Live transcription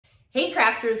Hey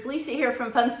crafters, Lisa here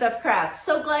from Fun Stuff Crafts.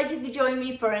 So glad you could join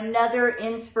me for another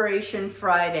Inspiration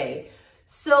Friday.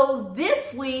 So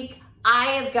this week I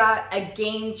have got a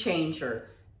game changer.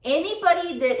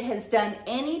 Anybody that has done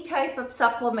any type of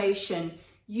sublimation,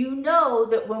 you know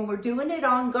that when we're doing it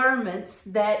on garments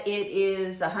that it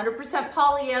is 100%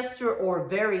 polyester or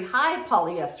very high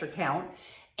polyester count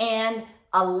and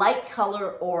a light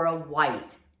color or a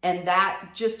white. And that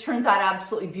just turns out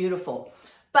absolutely beautiful.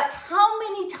 But how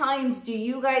many times do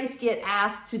you guys get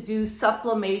asked to do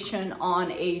sublimation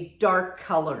on a dark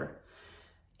color,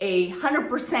 a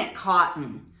 100%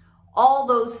 cotton, all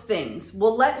those things?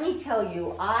 Well, let me tell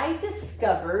you, I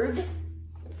discovered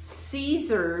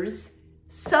Siser's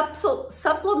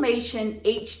Sublimation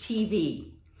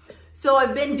HTV. So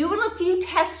I've been doing a few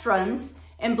test runs,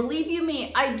 and believe you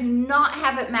me, I do not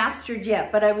have it mastered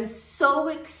yet, but I was so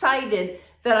excited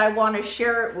that I want to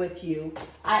share it with you.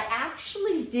 I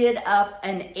actually did up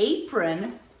an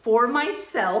apron for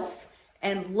myself,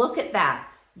 and look at that.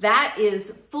 That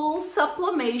is full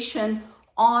sublimation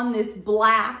on this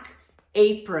black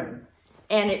apron,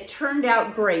 and it turned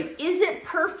out great. Is it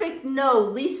perfect? No,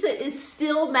 Lisa is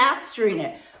still mastering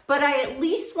it, but I at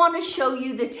least want to show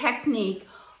you the technique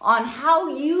on how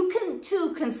you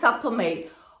can sublimate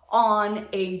on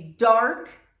a dark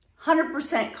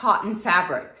 100% cotton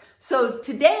fabric. So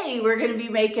today we're going to be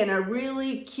making a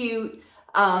really cute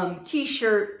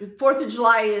t-shirt. 4th of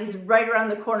July is right around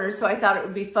the corner, so I thought it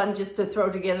would be fun just to throw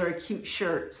together a cute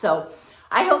shirt. So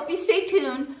I hope you stay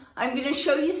tuned. I'm going to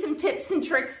show you some tips and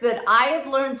tricks that I have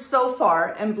learned so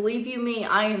far, and believe you me,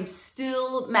 I am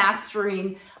still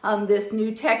mastering this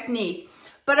new technique.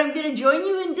 But I'm going to join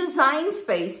you in Design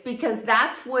Space because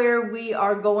that's where we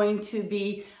are going to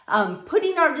be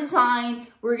putting our design.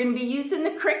 We're going to be using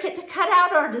the Cricut to cut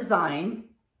out our design.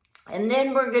 And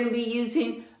then we're going to be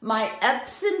using my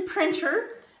Epson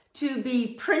printer to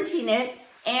be printing it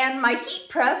and my heat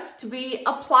press to be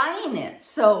applying it.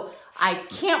 So I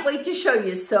can't wait to show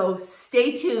you. So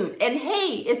stay tuned. And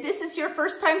hey, if this is your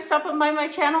first time stopping by my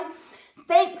channel,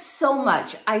 thanks so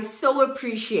much. I so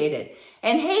appreciate it.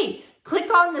 And hey,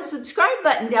 click on the subscribe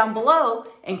button down below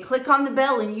and click on the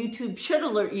bell, and YouTube should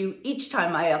alert you each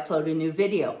time I upload a new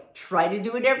video. Try to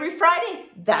do it every Friday.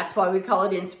 That's why we call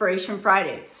it Inspiration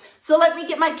Friday. So let me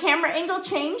get my camera angle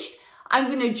changed. I'm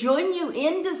going to join you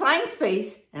in Design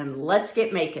Space, and let's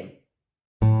get making.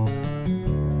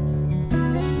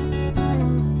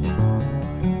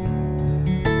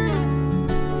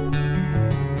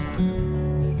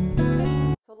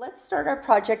 So let's start our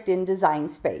project in Design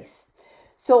Space.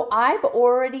 So I've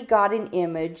already got an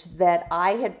image that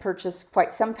I had purchased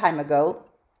quite some time ago,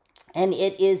 and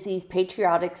it is these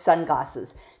patriotic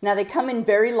sunglasses. Now they come in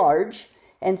very large,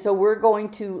 and so we're going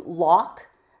to lock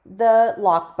the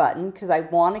lock button because I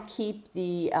want to keep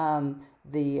the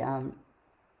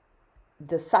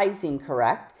sizing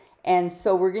correct. And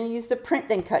so we're going to use the print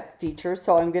then cut feature.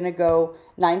 So I'm going to go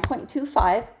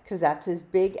 9.25 because that's as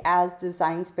big as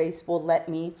Design Space will let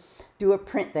me do a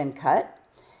print then cut.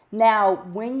 Now,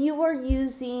 when you are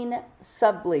using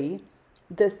Subli,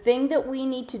 the thing that we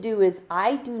need to do is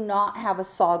I do not have a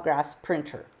Sawgrass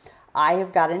printer. I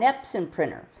have got an Epson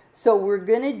printer. So we're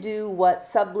going to do what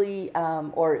Subli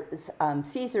or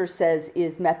Siser says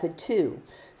is method 2.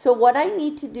 So what I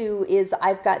need to do is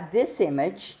I've got this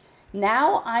image.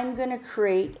 Now I'm going to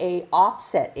create a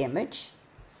offset image,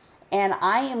 and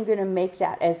I am going to make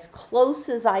that as close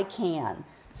as I can.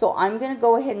 So I'm going to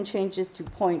go ahead and change this to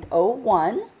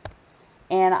 0.01.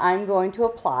 And I'm going to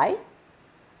apply.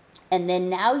 And then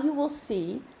now you will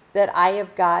see that I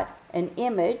have got an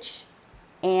image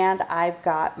and I've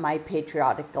got my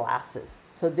patriotic glasses.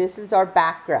 So this is our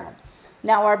background.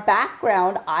 Now our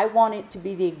background, I want it to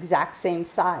be the exact same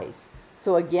size.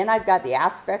 So again, I've got the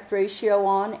aspect ratio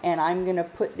on, and I'm going to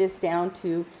put this down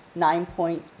to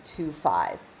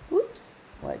 9.25. Oops,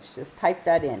 let's just type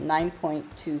that in,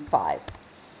 9.25.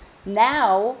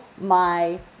 Now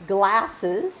my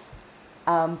glasses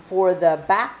for the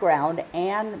background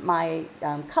and my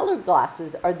colored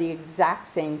glasses are the exact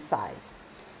same size.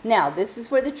 Now this is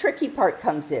where the tricky part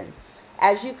comes in.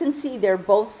 As you can see, they're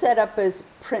both set up as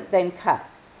print then cut.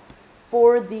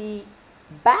 For the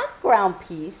background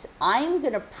piece, I'm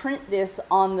going to print this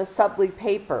on the Subli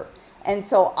paper, and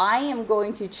so I am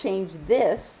going to change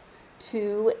this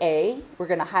to we're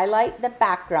going to highlight the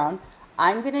background.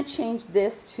 I'm going to change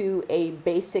this to a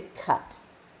basic cut.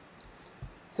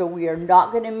 So we are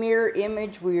not going to mirror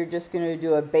image, we are just going to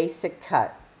do a basic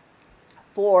cut.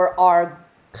 For our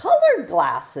colored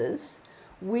glasses,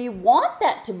 we want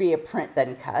that to be a print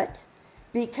then cut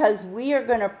because we are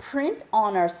going to print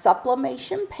on our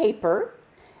sublimation paper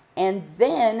and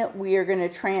then we are going to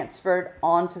transfer it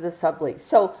onto the Subli.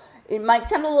 So it might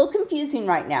sound a little confusing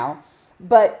right now,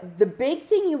 but the big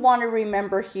thing you want to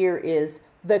remember here is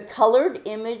the colored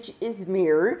image is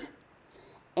mirrored,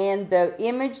 and the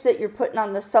image that you're putting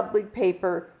on the Subli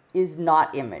paper is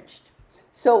not imaged.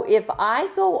 So if I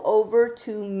go over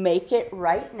to Make It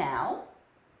right now,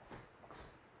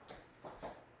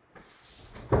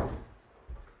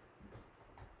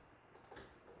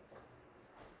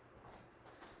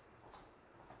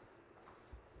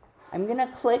 I'm going to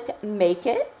click Make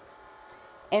It,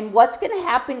 and what's going to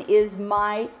happen is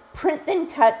my Print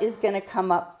Then Cut is going to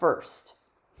come up first.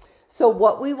 So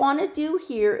what we want to do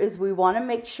here is we want to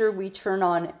make sure we turn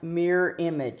on Mirror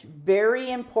Image.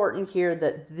 Very important here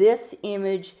that this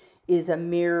image is a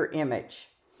mirror image.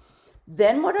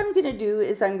 Then what I'm going to do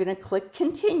is I'm going to click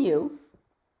Continue,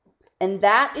 and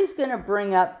that is going to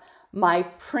bring up my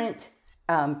print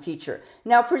feature.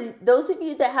 Now, for those of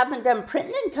you that haven't done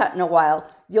Print and Cut in a while,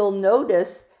 you'll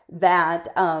notice that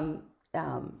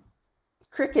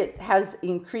Cricut has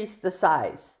increased the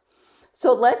size.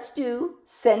 So let's do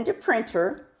Send to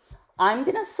Printer. I'm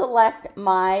going to select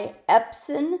my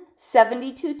Epson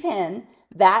 7210.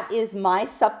 That is my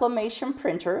sublimation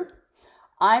printer.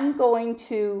 I'm going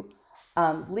to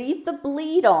leave the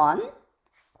bleed on,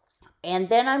 and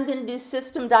then I'm going to do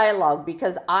System Dialog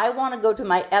because I want to go to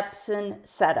my Epson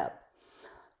setup.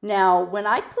 Now, when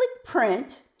I click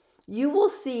Print, you will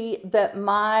see that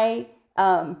my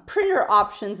printer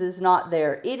options is not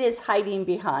there. It is hiding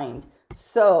behind.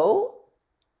 So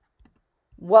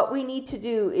what we need to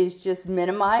do is just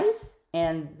minimize,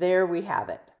 and there we have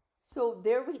it. So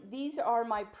these are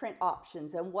my print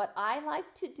options, and what I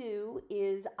like to do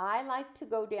is I like to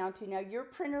go down to, now your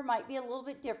printer might be a little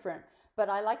bit different, but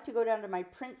I like to go down to my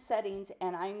print settings,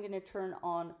 and I'm going to turn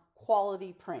on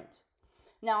quality print.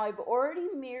 Now I've already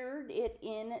mirrored it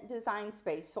in Design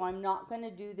Space, so I'm not going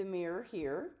to do the mirror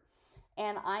here,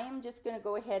 and I am just going to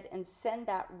go ahead and send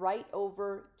that right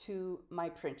over to my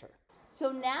printer. So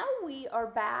now we are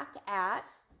back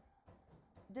at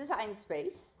Design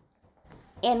Space.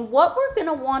 And what we're going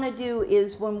to want to do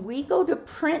is when we go to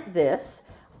print this,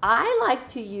 I like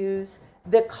to use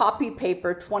the copy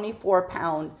paper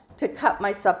 24-pound to cut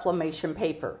my sublimation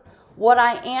paper. What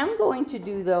I am going to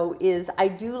do though is I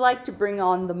do like to bring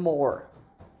on the more.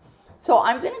 So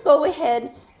I'm going to go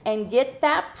ahead and get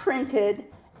that printed,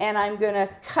 and I'm going to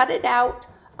cut it out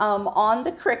on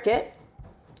the Cricut,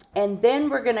 and then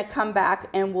we're going to come back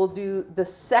and we'll do the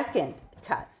second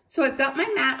cut. So I've got my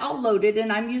mat all loaded,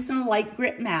 and I'm using a light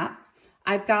grit mat.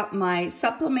 I've got my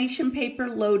sublimation paper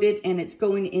loaded, and it's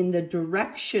going in the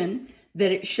direction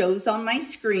that it shows on my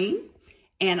screen.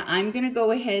 And I'm going to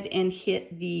go ahead and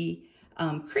hit the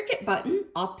Cricut button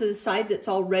off to the side that's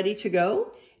all ready to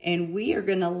go. And we are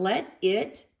going to let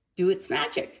it do its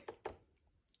magic.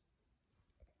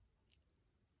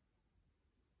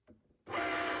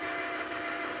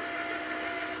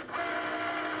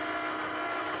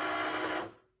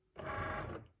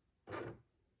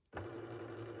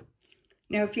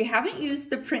 Now, if you haven't used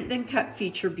the Print Then Cut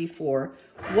feature before,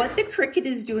 what the Cricut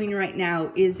is doing right now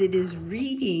is it is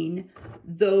reading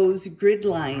those grid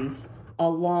lines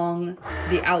along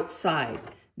the outside.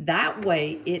 That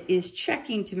way, it is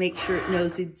checking to make sure it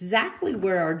knows exactly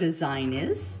where our design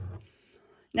is.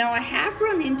 Now, I have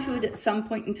run into it at some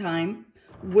point in time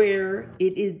where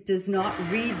it does not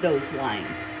read those lines.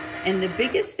 And the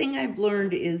biggest thing I've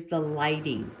learned is the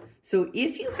lighting. So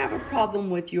if you have a problem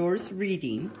with yours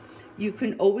reading, you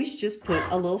can always just put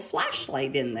a little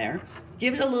flashlight in there,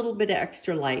 give it a little bit of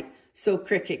extra light so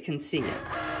Cricut can see it.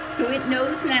 So it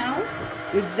knows now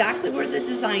exactly where the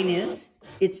design is.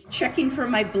 It's checking for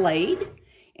my blade,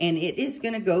 and it is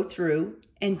going to go through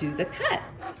and do the cut.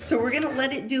 So we're going to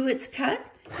let it do its cut,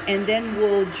 and then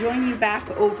we'll join you back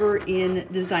over in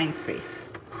Design Space.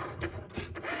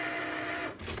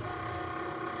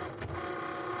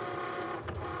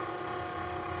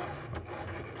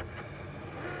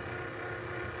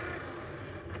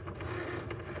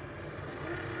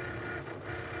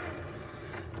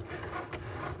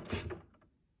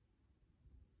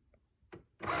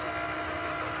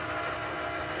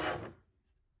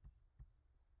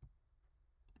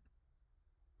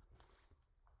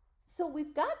 So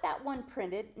we've got that one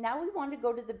printed. Now we want to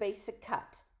go to the basic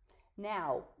cut.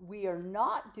 Now we are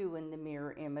not doing the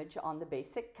mirror image on the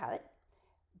basic cut,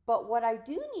 but what I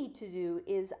do need to do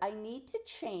is I need to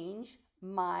change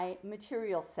my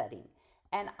material setting.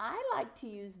 And I like to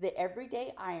use the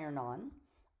everyday iron-on.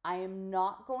 I am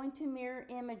not going to mirror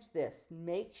image this.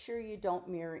 Make sure you don't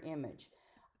mirror image.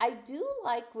 I do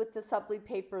like with the Subli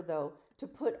paper though to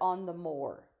put on the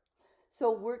more. So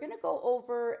we're going to go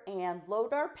over and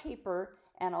load our paper,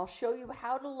 and I'll show you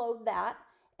how to load that,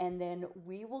 and then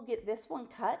we will get this one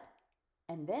cut,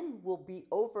 and then we'll be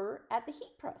over at the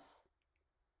heat press.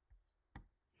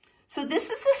 So this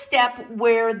is the step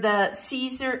where the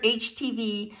Siser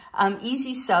HTV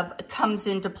EasySub comes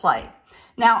into play.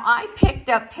 Now I picked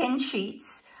up 10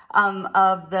 sheets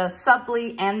of the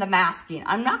Subli and the masking.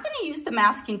 I'm not going to use the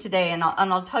masking today, and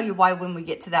I'll tell you why when we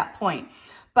get to that point.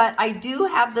 But I do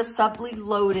have the Subli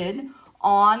loaded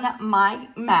on my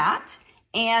mat,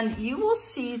 and you will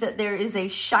see that there is a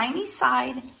shiny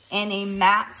side and a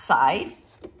matte side.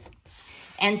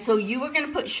 And so you are going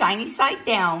to put shiny side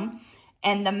down,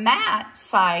 and the matte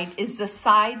side is the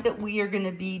side that we are going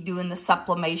to be doing the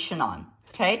sublimation on.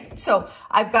 Okay, so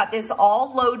I've got this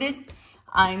all loaded.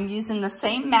 I'm using the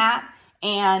same mat,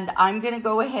 and I'm going to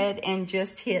go ahead and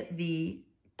just hit the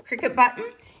Cricut button,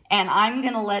 and I'm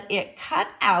going to let it cut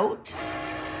out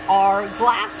our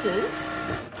glasses.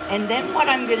 And then what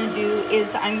I'm going to do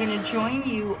is I'm going to join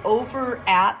you over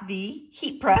at the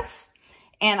heat press,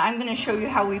 and I'm going to show you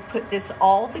how we put this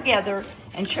all together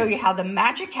and show you how the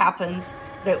magic happens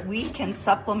that we can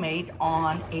sublimate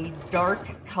on a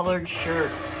dark colored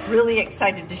shirt. Really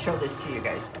excited to show this to you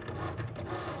guys.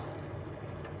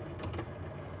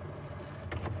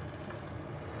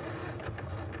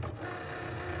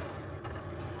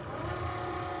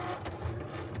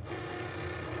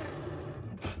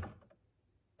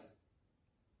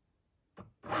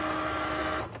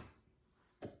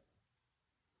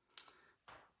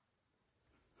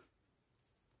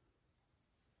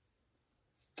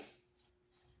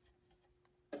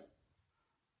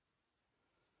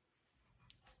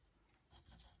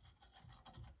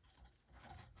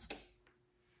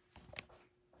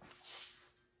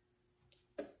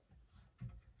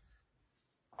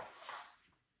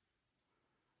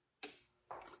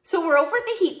 So we're over at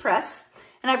the heat press,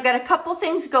 and I've got a couple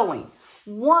things going.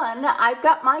 One, I've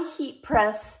got my heat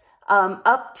press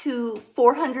up to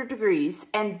 400 degrees,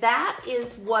 and that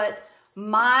is what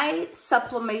my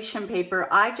sublimation paper,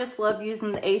 I just love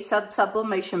using the ASUB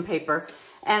sublimation paper,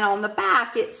 and on the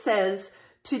back it says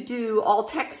to do all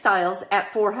textiles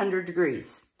at 400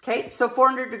 degrees. Okay, so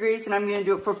 400 degrees, and I'm going to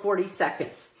do it for 40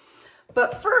 seconds.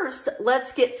 But first,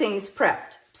 let's get things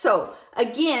prepped. So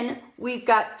again, we've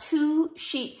got 2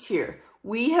 sheets here.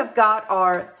 We have got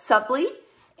our Subli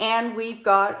and we've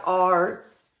got our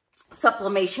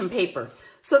sublimation paper.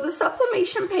 So the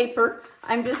sublimation paper,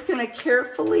 I'm just going to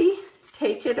carefully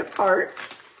take it apart,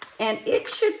 and it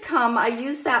should come, I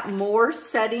use that more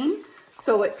setting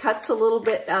so it cuts a little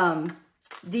bit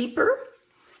deeper.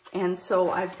 And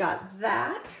so I've got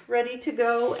that ready to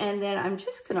go, and then I'm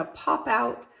just going to pop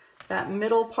out that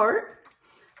middle part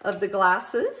of the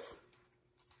glasses.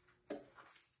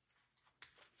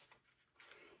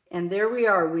 And there we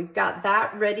are. We've got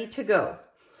that ready to go.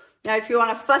 Now, if you want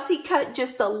to fussy cut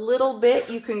just a little bit,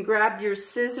 you can grab your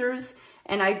scissors,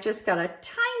 and I've just got a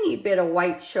tiny bit of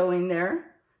white showing there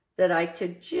that I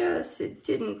could just, it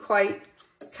didn't quite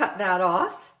cut that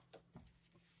off.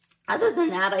 Other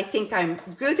than that, I think I'm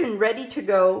good and ready to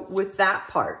go with that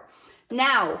part.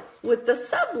 Now, with the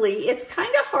Subli, it's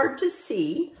kind of hard to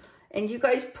see, and you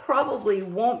guys probably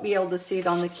won't be able to see it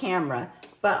on the camera,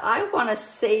 but I want to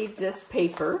save this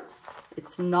paper.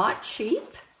 It's not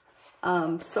cheap,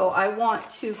 so I want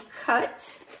to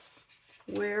cut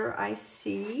where I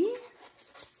see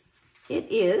it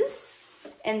is.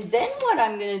 And then what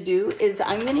I'm going to do is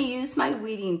I'm going to use my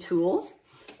weeding tool,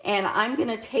 and I'm going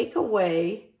to take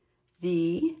away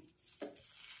the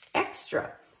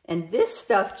extra. And this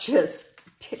stuff just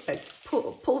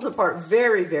pulls apart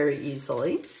very, very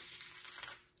easily.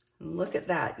 Look at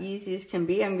that, easy as can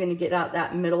be. I'm going to get out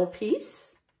that middle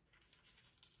piece.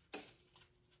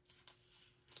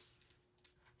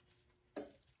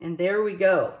 And there we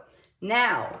go.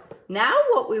 Now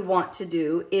what we want to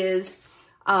do is,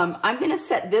 I'm going to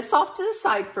set this off to the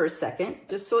side for a second,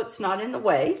 just so it's not in the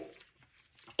way.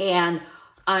 And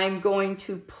I'm going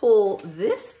to pull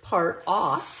this part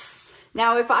off.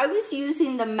 Now, if I was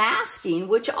using the masking,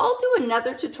 which I'll do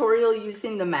another tutorial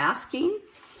using the masking,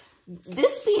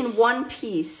 this being one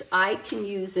piece, I can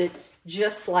use it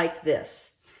just like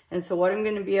this. And so what I'm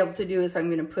going to be able to do is I'm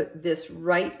going to put this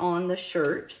right on the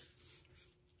shirt.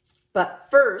 But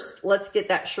first, let's get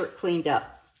that shirt cleaned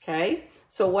up, okay?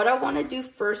 So what I want to do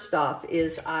first off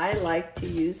is I like to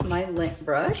use my lint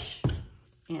brush.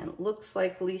 And it looks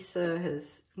like Lisa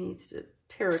needs to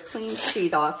tear a clean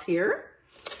sheet off here.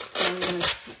 So I'm going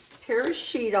to tear a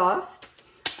sheet off.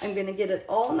 I'm going to get it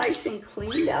all nice and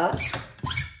cleaned up.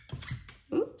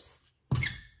 Oops.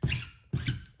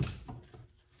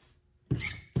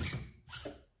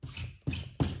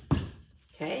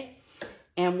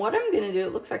 And what I'm going to do,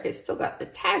 it looks like I still got the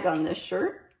tag on this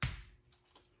shirt.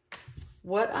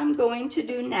 What I'm going to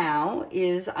do now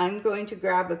is I'm going to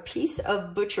grab a piece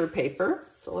of butcher paper.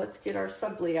 So let's get our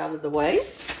Subli out of the way.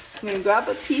 I'm going to grab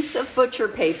a piece of butcher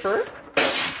paper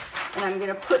and I'm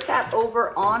going to put that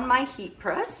over on my heat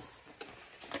press.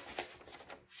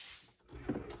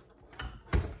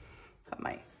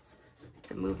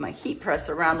 To move my heat press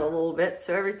around a little bit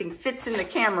so everything fits in the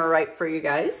camera right for you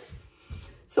guys.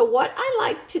 So what I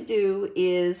like to do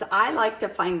is I like to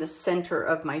find the center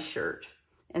of my shirt.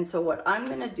 And so what I'm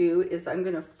going to do is I'm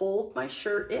going to fold my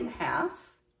shirt in half.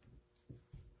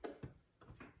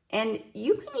 And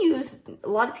you can use, a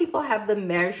lot of people have the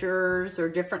measures or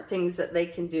different things that they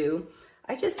can do.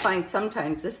 I just find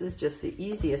sometimes this is just the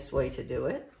easiest way to do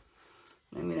it.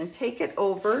 I'm going to take it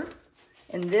over.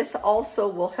 And this also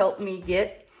will help me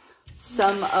get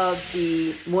some of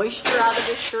the moisture out of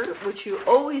the shirt, which you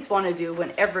always want to do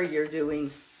whenever you're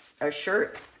doing a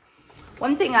shirt.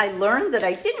 One thing I learned that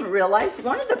I didn't realize,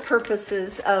 one of the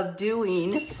purposes of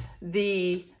doing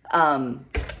the,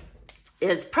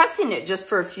 is pressing it just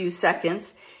for a few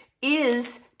seconds,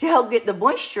 is to help get the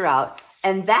moisture out.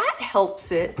 And that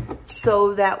helps it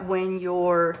so that when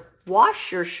you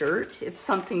wash your shirt, if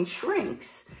something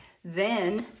shrinks,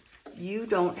 then you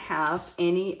don't have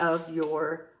any of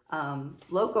your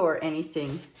logo or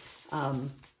anything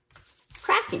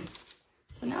cracking.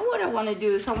 So now what I want to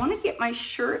do is I want to get my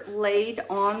shirt laid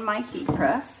on my heat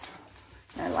press.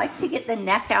 And I like to get the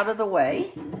neck out of the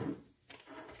way. I'm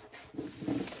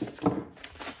going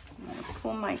to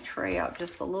pull my tray out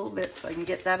just a little bit so I can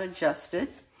get that adjusted.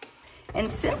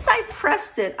 And since I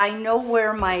pressed it, I know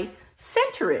where my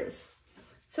center is.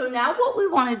 So now what we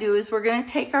want to do is we're going to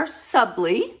take our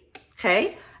Subli,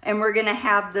 okay, and we're going to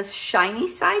have this shiny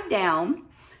side down,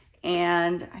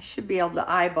 and I should be able to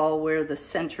eyeball where the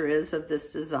center is of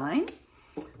this design.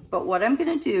 But what I'm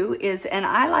going to do is, and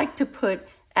I like to put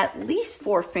at least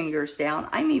 4 fingers down.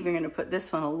 I'm even going to put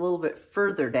this one a little bit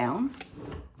further down.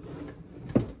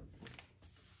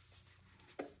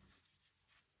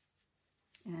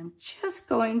 And I'm just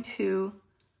going to,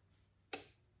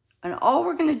 and all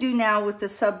we're going to do now with the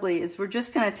Subli is we're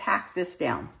just going to tack this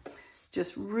down.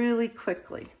 Just really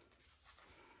quickly.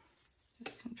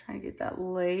 Just gonna try to get that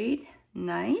laid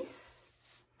nice.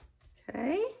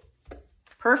 Okay,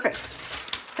 perfect.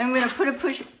 Then I'm gonna put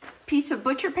a piece of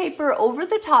butcher paper over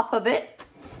the top of it.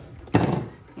 I'm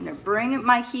gonna bring up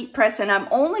my heat press, and I'm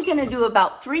only gonna do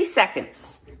about 3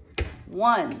 seconds.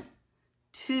 1,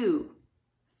 2,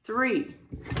 3,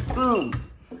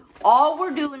 boom. All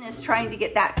we're doing is trying to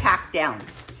get that tack down,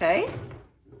 okay?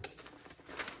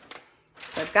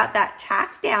 So I've got that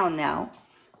tacked down now.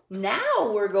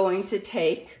 Now we're going to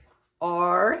take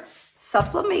our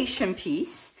sublimation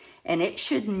piece, and it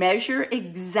should measure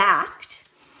exact,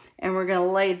 and we're going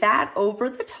to lay that over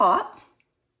the top.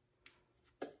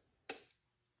 You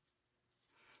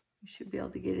should be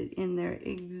able to get it in there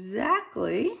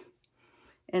exactly.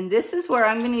 And this is where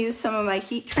I'm going to use some of my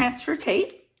heat transfer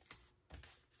tape.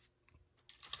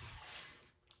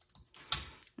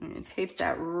 I'm going to tape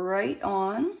that right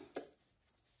on.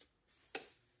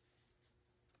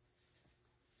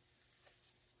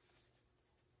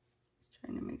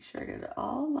 Trying to make sure I get it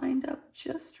all lined up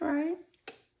just right.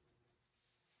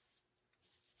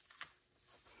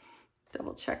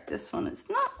 Double check this one. It's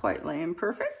not quite laying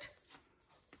perfect.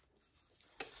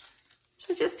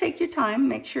 So just take your time.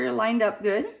 Make sure you're lined up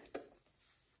good.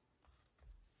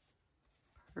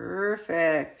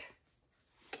 Perfect.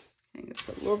 I'm going to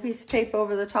put a little piece of tape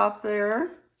over the top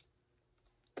there.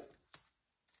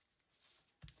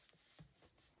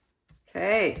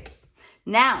 Okay.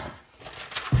 Now,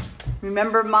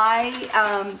 remember my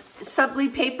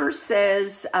Subli paper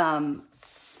says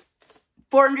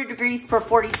 400 degrees for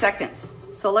 40 seconds.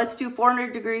 So let's do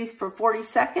 400 degrees for 40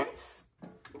 seconds.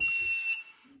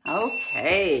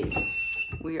 Okay,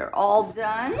 we are all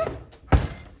done.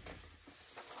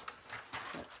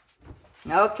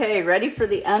 Okay, ready for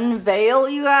the unveil,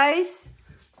 you guys?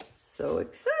 So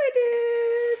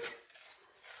excited.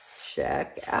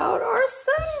 Check out our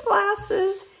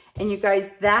sunglasses. And you guys,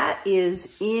 that is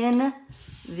in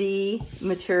the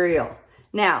material.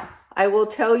 Now, I will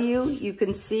tell you, you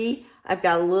can see I've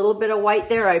got a little bit of white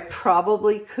there. I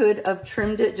probably could have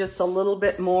trimmed it just a little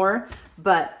bit more,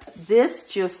 but this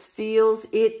just feels,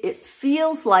 it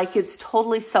feels like it's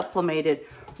totally sublimated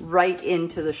right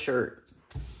into the shirt.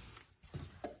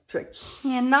 So I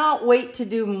cannot wait to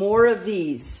do more of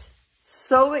these.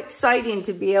 So exciting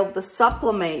to be able to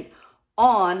sublimate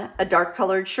on a dark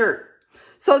colored shirt.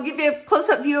 So I'll give you a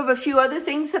close-up view of a few other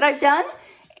things that I've done.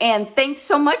 And thanks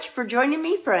so much for joining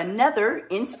me for another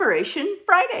Inspiration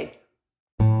Friday.